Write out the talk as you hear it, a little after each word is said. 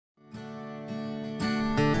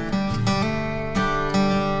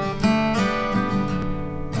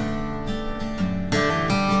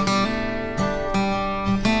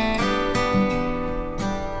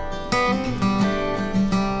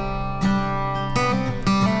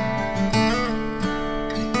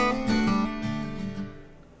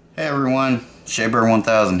Shaber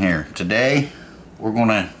 1000 here. Today we're going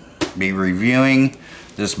to be reviewing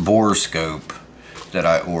this Borescope that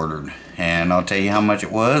I ordered, and I'll tell you how much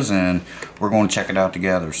it was, and we're going to check it out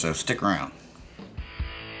together, so stick around.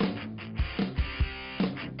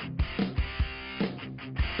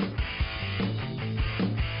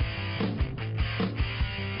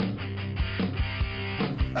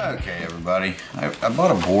 Okay everybody, I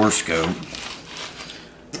bought a Borescope.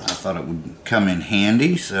 I thought it would come in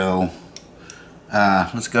handy, so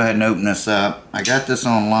let's go ahead and open this up. I got this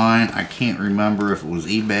online. I can't remember if it was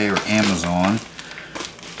eBay or Amazon,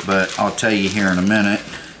 but I'll tell you here in a minute.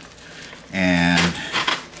 And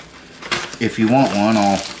if you want one,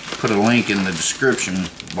 I'll put a link in the description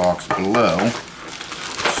box below.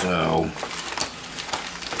 So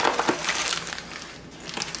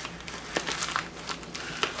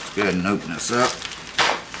let's go ahead and open this up.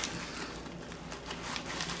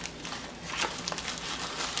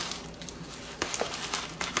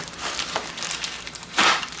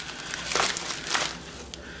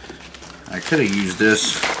 I could have used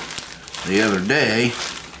this the other day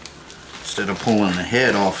instead of pulling the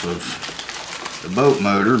head off of the boat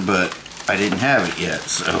motor, but I didn't have it yet,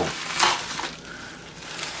 so.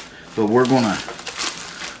 But we're gonna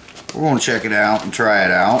check it out and try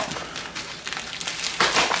it out.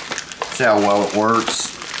 See how well it works.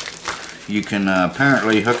 You can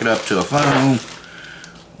apparently hook it up to a phone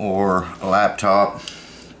or a laptop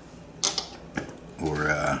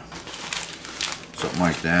or something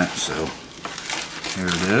like that. So here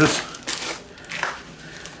it is.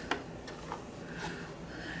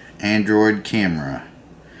 Android camera.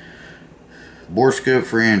 Borescope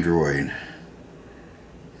for Android.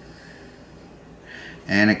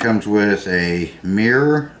 And it comes with a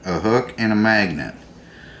mirror, a hook, and a magnet.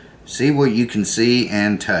 See what you can see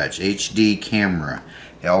and touch. HD camera.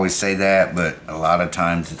 They always say that, but a lot of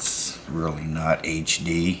times it's really not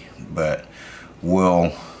HD. But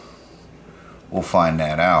we'll find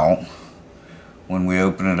that out when we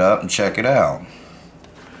open it up and check it out.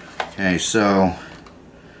 Okay, so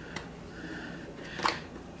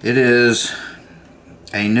it is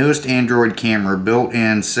a newest Android camera,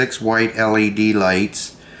 built-in 6 white LED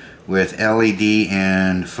lights with LED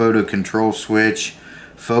and photo control switch,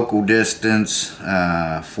 focal distance 4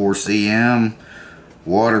 cm,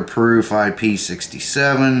 waterproof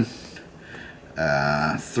IP67.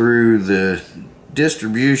 Through the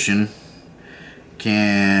distribution,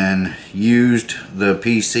 can used the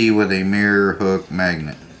PC with a mirror, hook,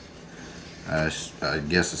 magnet. I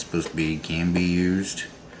guess it's supposed to be can be used.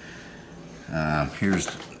 Here's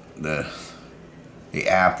the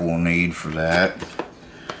app we'll need for that.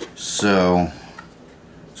 So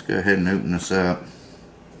let's go ahead and open this up.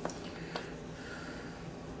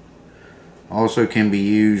 Also can be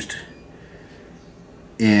used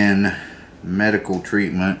in medical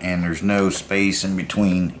treatment, and there's no space in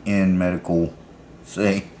between in medical,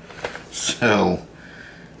 see? So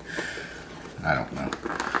I don't know.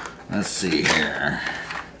 Let's see here.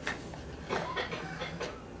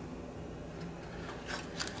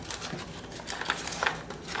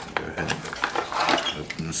 Go ahead and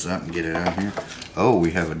open this up and get it out here. Oh,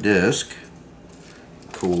 we have a disc.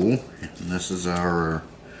 Cool. And this is our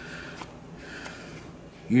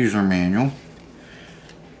user manual.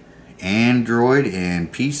 Android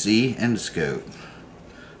and PC endoscope.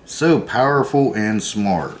 So powerful and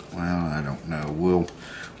smart. Well, I don't know.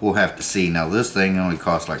 We'll have to see. Now this thing only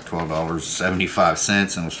cost like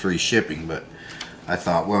 $12.75 and was free shipping, but I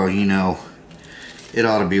thought, well, you know, it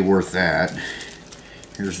ought to be worth that.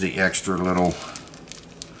 Here's the extra little,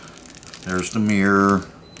 there's the mirror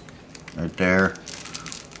right there.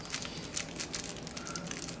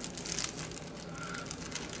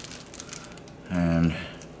 And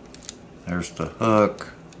there's the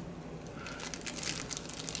hook.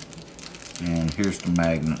 And here's the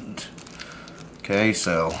magnet. Okay,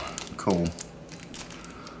 so cool.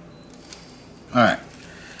 Alright.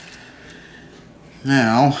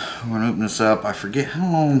 Now, we're going to open this up. I forget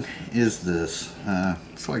how long is this.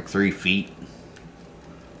 It's like 3 feet.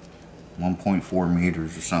 1.4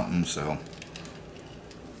 meters or something, so.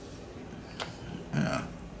 Yeah.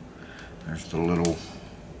 There's the little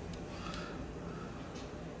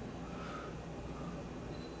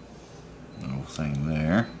thing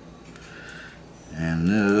there, and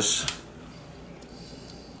this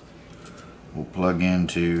will plug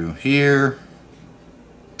into here,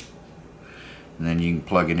 and then you can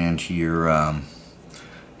plug it into your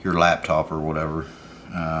laptop or whatever.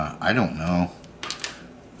 I don't know.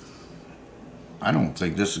 I don't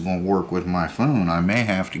think this is going to work with my phone. I may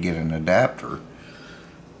have to get an adapter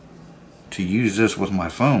to use this with my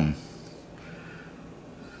phone.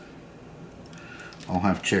 I'll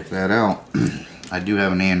have to check that out. I do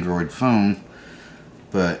have an Android phone,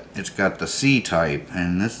 but it's got the C type,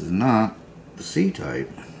 and this is not the C type.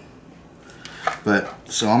 But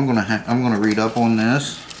so I'm gonna read up on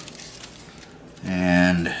this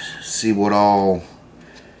and see what all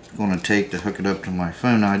it's gonna take to hook it up to my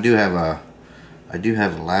phone. Now I do have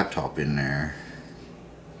a laptop in there.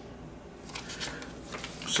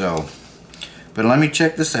 So, but let me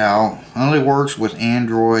check this out. Only works with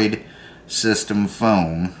Android system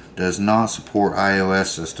phone. Does not support iOS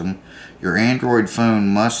system. Your Android phone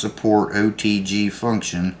must support OTG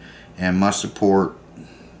function and must support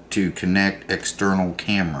to connect external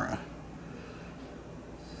camera.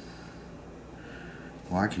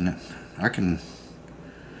 Well, I don't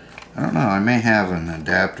know, I may have an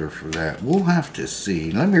adapter for that. We'll have to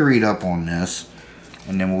see. Let me read up on this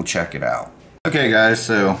and then we'll check it out. Okay guys,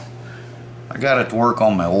 so I got it to work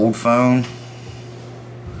on my old phone.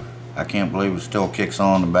 I can't believe it still kicks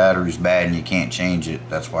on. The battery's bad and you can't change it.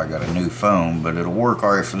 That's why I got a new phone, but it'll work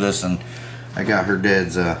alright for this. And I got her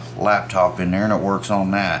dad's laptop in there and it works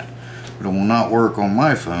on that. But it will not work on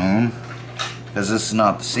my phone because this is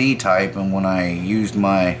not the C type, and when I used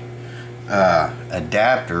my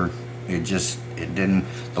adapter, it didn't,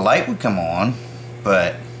 the light would come on,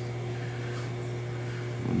 but it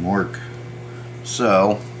wouldn't work.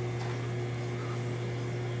 So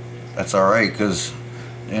that's alright, because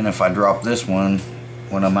then if I drop this one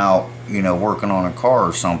when I'm out, you know, working on a car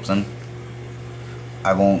or something,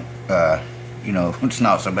 I won't, you know, it's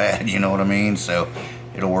not so bad, you know what I mean? So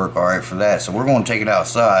it'll work alright for that. So we're going to take it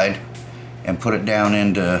outside and put it down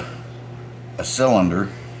into a cylinder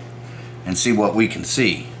and see what we can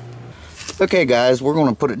see. Okay guys, we're going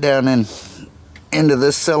to put it down into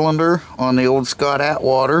this cylinder on the old Scott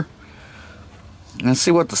Atwater and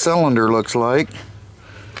see what the cylinder looks like.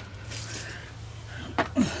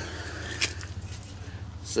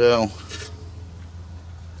 So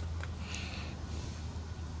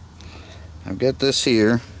I've got this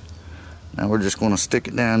here. Now we're just going to stick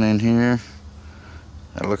it down in here.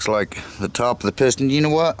 That looks like the top of the piston. You know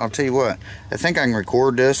what? I'll tell you what. I think I can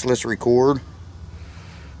record this. Let's record.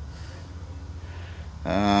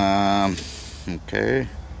 Okay.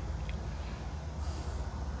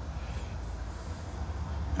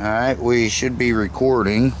 Alright, we should be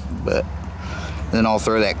recording, but then I'll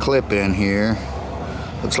throw that clip in here.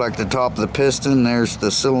 Looks like the top of the piston. There's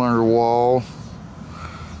the cylinder wall.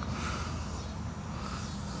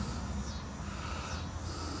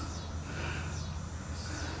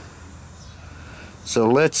 So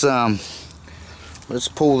let's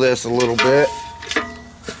pull this a little bit.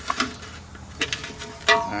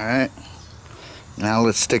 Alright. Now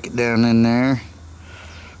let's stick it down in there.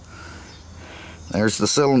 There's the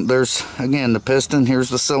cylinder, there's again the piston, here's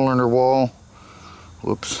the cylinder wall.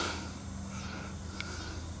 Whoops.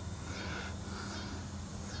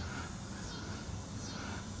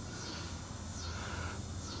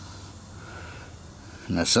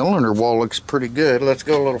 And the cylinder wall looks pretty good. Let's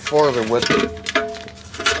go a little farther with it.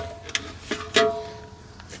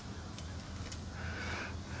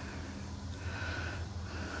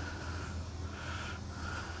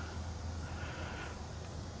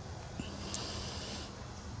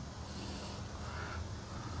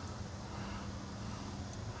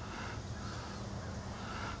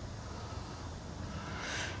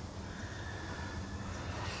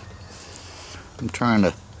 I'm trying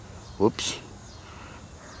to, whoops.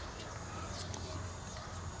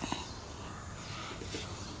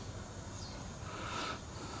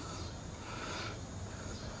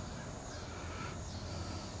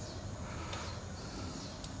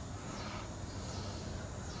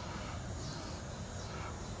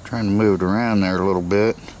 Trying to move it around there a little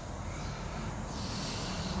bit.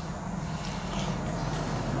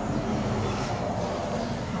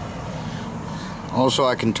 Also,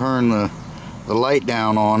 I can turn the light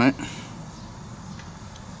down on it.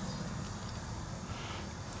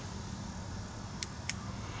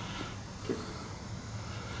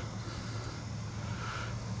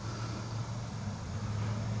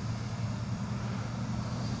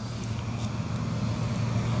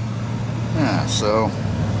 Yeah, so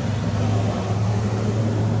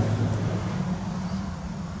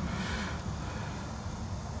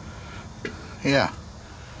yeah,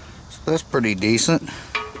 so that's pretty decent.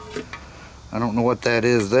 I don't know what that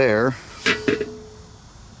is there.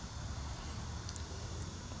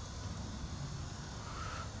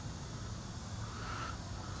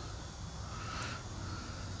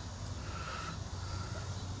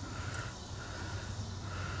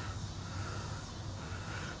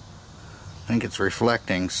 I think it's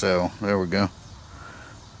reflecting, so there we go.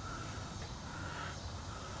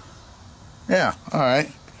 Yeah, Yeah,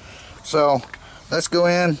 alright. So, let's go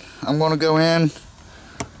in. I'm going to go in.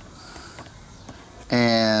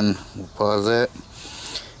 And we'll pause it.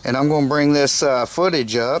 And I'm going to bring this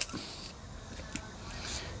footage up.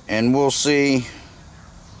 And we'll see.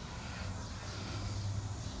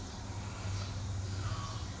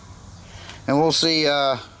 And we'll see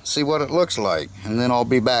what it looks like. And then I'll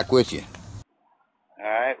be back with you.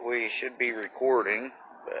 Alright, we should be recording.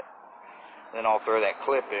 But then I'll throw that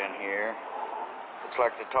clip in here. Looks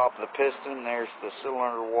like the top of the piston. There's the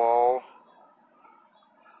cylinder wall.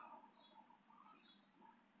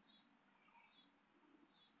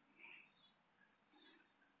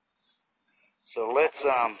 So let's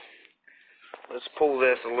pull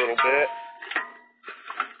this a little bit.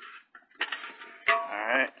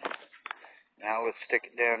 Alright. Now let's stick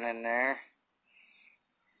it down in there.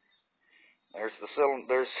 There's the cylinder.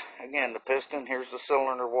 There's again the piston. Here's the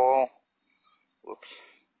cylinder wall. Whoops.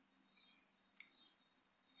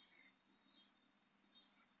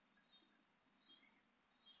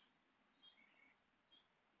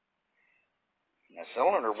 The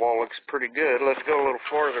cylinder wall looks pretty good. Let's go a little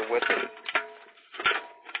farther with it.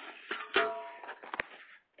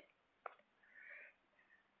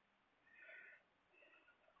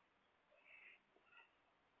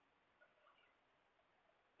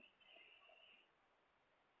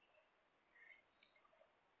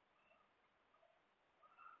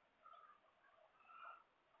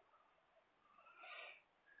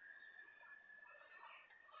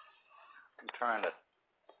 I'm trying to,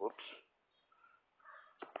 whoops.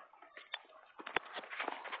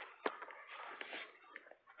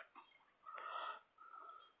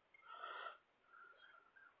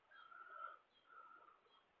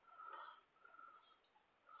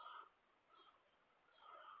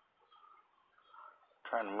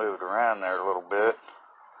 Trying to move it around there a little bit.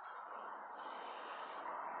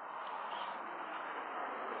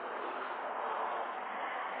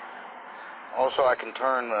 Also, I can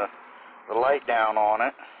turn the light down on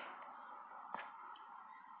it.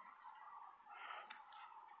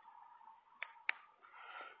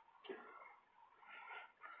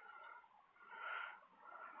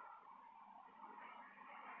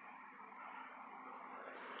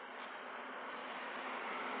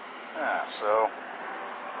 Yeah, so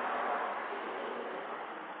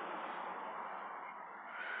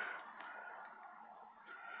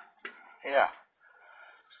yeah,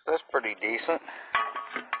 that's pretty decent.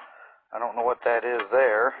 I don't know what that is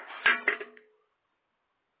there.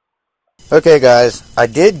 Okay guys, I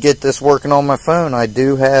did get this working on my phone. I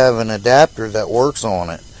do have an adapter that works on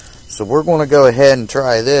it. So we're going to go ahead and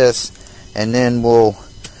try this, and then we'll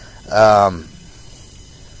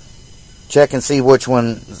check and see which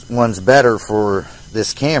one's better for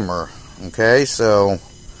this camera. Okay, so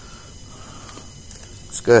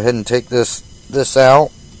let's go ahead and take this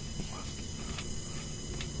out.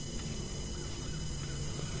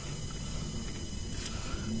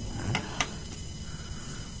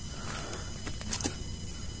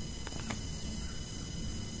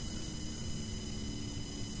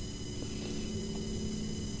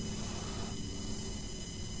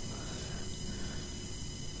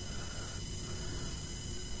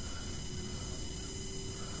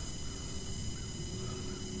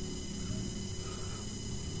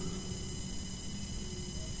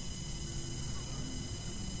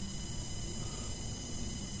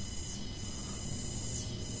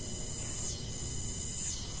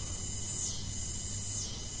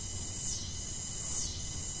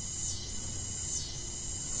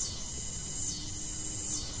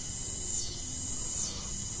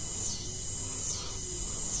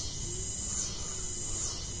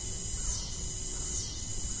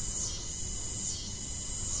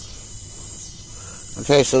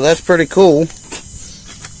 Okay, so that's pretty cool. Let's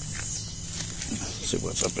see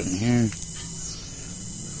what's up in here.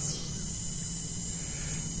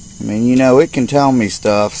 I mean, you know, it can tell me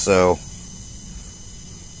stuff, so.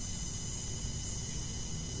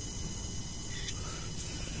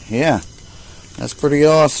 Yeah, that's pretty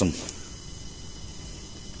awesome.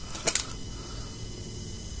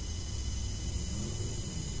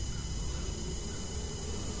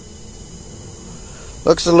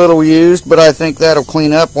 Looks a little used, but I think that'll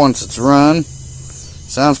clean up once it's run.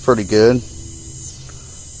 Sounds pretty good.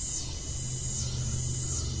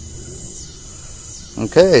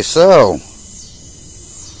 Okay, so.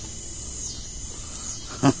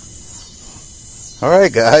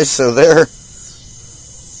 Alright guys, so there.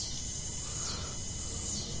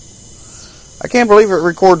 I can't believe it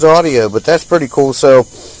records audio, but that's pretty cool. So,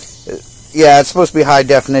 yeah, it's supposed to be high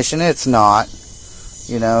definition. It's not.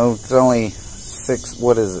 You know, it's only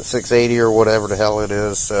 680 or whatever the hell it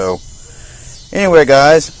is. So Anyway,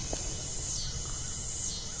 guys,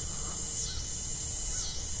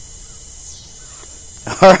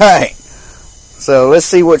 alright, so let's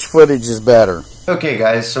see which footage is better. Okay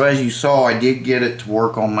guys, so as you saw, I did get it to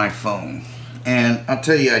work on my phone. And I'll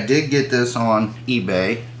tell you, I did get this on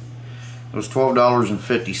eBay. It was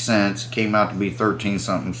 $12.50. It came out to be 13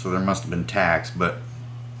 something, so there must have been tax, but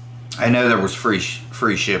I know there was free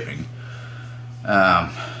shipping.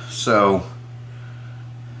 So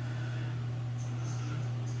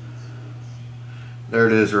there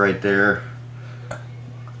it is right there.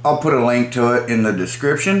 I'll put a link to it in the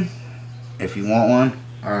description if you want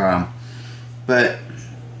one. But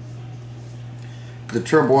the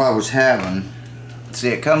trouble I was having, see,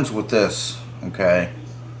 it comes with this, okay,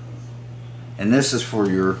 and this is for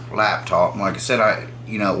your laptop. Like I said,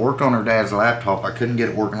 it worked on her dad's laptop. I couldn't get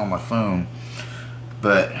it working on my phone,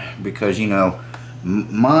 but because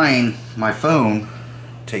my phone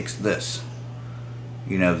takes this,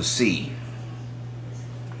 the C.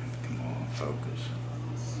 Come on, focus.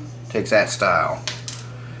 Takes that style,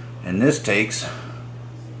 and this takes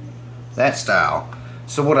that style.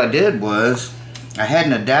 So what I did was, I had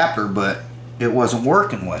an adapter, but it wasn't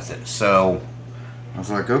working with it. So I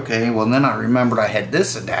was like, okay, well, then I remembered I had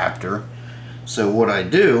this adapter. So what I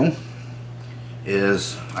do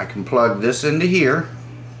is I can plug this into here,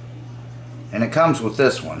 and it comes with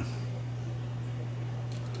this one.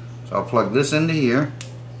 So I'll plug this into here.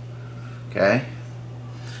 Okay,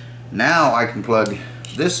 now I can plug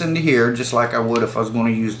this into here just like I would if I was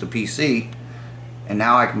going to use the PC, and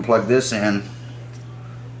now I can plug this in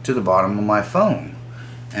to the bottom of my phone,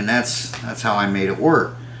 and that's how I made it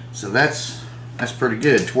work. So that's pretty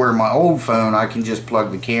good, to where my old phone I can just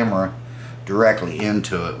plug the camera directly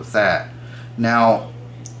into it with that. Now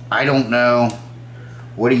I don't know,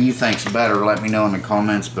 what do you think's better? Let me know in the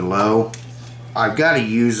comments below. I've got to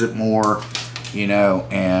use it more,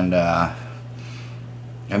 and I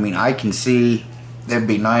mean, I can see that'd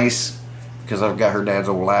be nice because I've got her dad's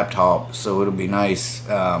old laptop, so it'll be nice.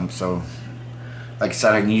 So like I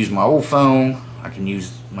said, I can use my old phone, I can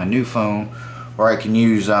use my new phone, or I can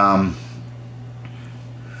use her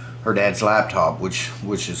dad's laptop, which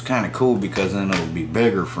is kind of cool because then it'll be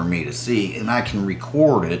bigger for me to see, and I can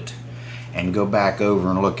record it and go back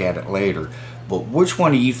over and look at it later. But which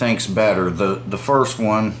one do you think's better? The first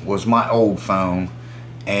one was my old phone,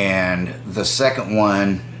 and the second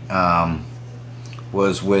one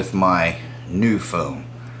was with my new phone.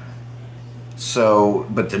 So,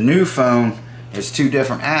 but the new phone is 2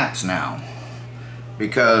 different apps now,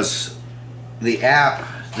 because the app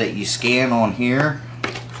that you scan on here,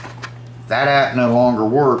 that app no longer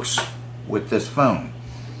works with this phone.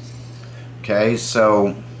 Okay,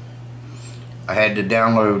 so I had to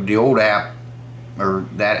download the old app, or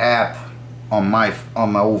that app on my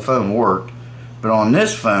old phone worked, but on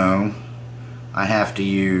this phone I have to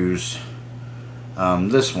use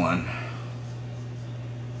this one,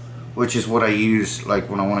 which is what I use like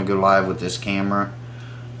when I want to go live with this camera.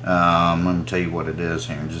 Let me tell you what it is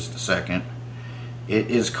here in just a second. It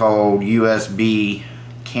is called USB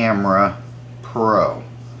Camera Pro.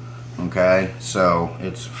 Okay, so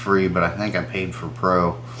it's free, but I think I paid for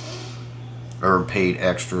Pro, or paid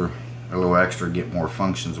extra, a little extra to get more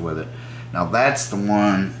functions with it. Now that's the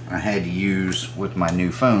one I had to use with my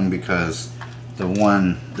new phone, because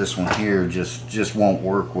this one here just won't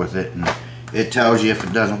work with it. And it tells you if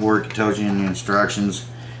it doesn't work, it tells you in the instructions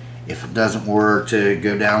if it doesn't work to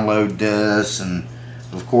go download this, and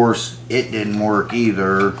of course it didn't work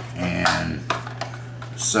either. And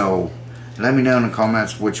so let me know in the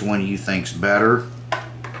comments which one you think's better.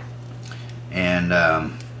 And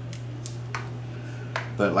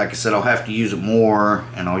but like I said, I'll have to use it more,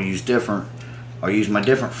 and I'll use my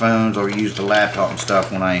different phones, I'll use the laptop and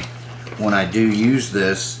stuff when I do use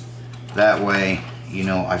this. That way,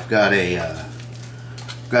 I've got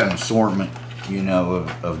an assortment,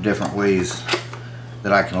 of different ways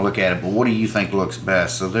that I can look at it. But what do you think looks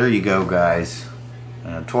best? So there you go, guys.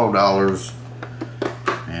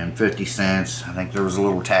 $12.50. I think there was a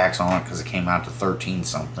little tax on it because it came out to 13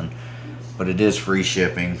 something, but it is free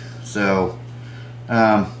shipping. So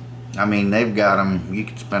I mean, they've got them, you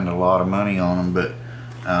can spend a lot of money on them, but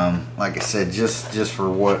like I said, just for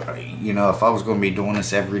what, if I was going to be doing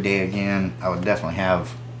this every day again, I would definitely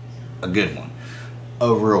have a good one,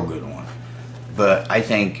 a real good one. But I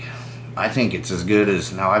think it's as good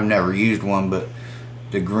as, now I've never used one, but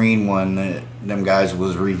the green one that them guys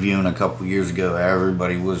was reviewing a couple years ago,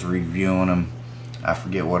 everybody was reviewing them. I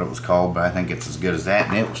forget what it was called, but I think it's as good as that,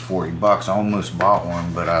 and it was 40 bucks. I almost bought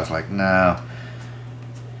one, but I was like, no.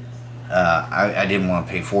 I didn't want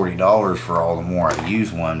to pay $40 for all the more I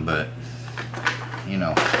use one, but you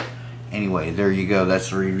know, anyway, there you go. That's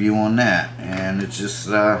the review on that. And it's just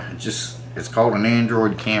it's called an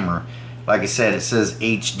Android camera. Like I said, it says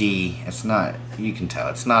HD. It's not, you can tell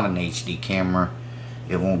it's not an HD camera.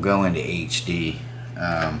 It won't go into HD.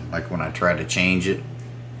 Like when I try to change it,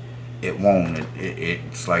 it won't.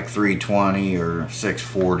 It's like 320 or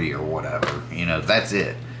 640 or whatever. You know, that's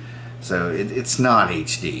it. So it's not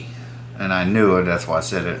HD. And I knew it. That's why I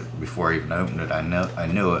said it before I even opened it. I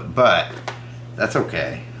knew it. But that's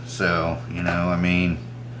okay. So, you know, I mean,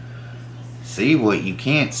 see what you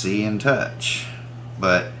can't see and touch.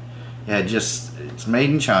 But yeah, it's made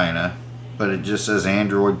in China, but it just says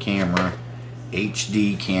Android camera,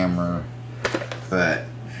 HD camera, but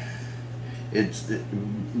it's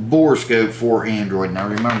Borescope for Android. Now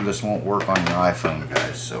remember, this won't work on your iPhone,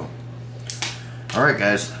 guys. So, all right,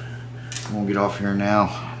 guys, I'm gonna get off here now.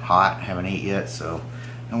 Hot, haven't ate yet, so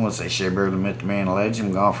I want to say Shea Bear, the myth, the man, the legend.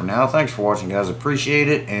 I'm gone for now. Thanks for watching, guys. Appreciate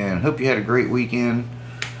it, and hope you had a great weekend.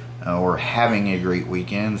 Or having a great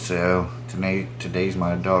weekend. So today's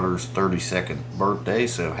my daughter's 32nd birthday,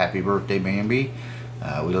 so happy birthday, Bambi.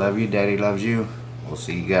 We love you, Daddy loves you. We'll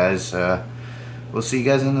see you guys in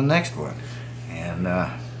the next one. And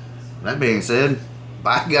that being said,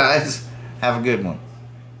 bye guys, have a good one.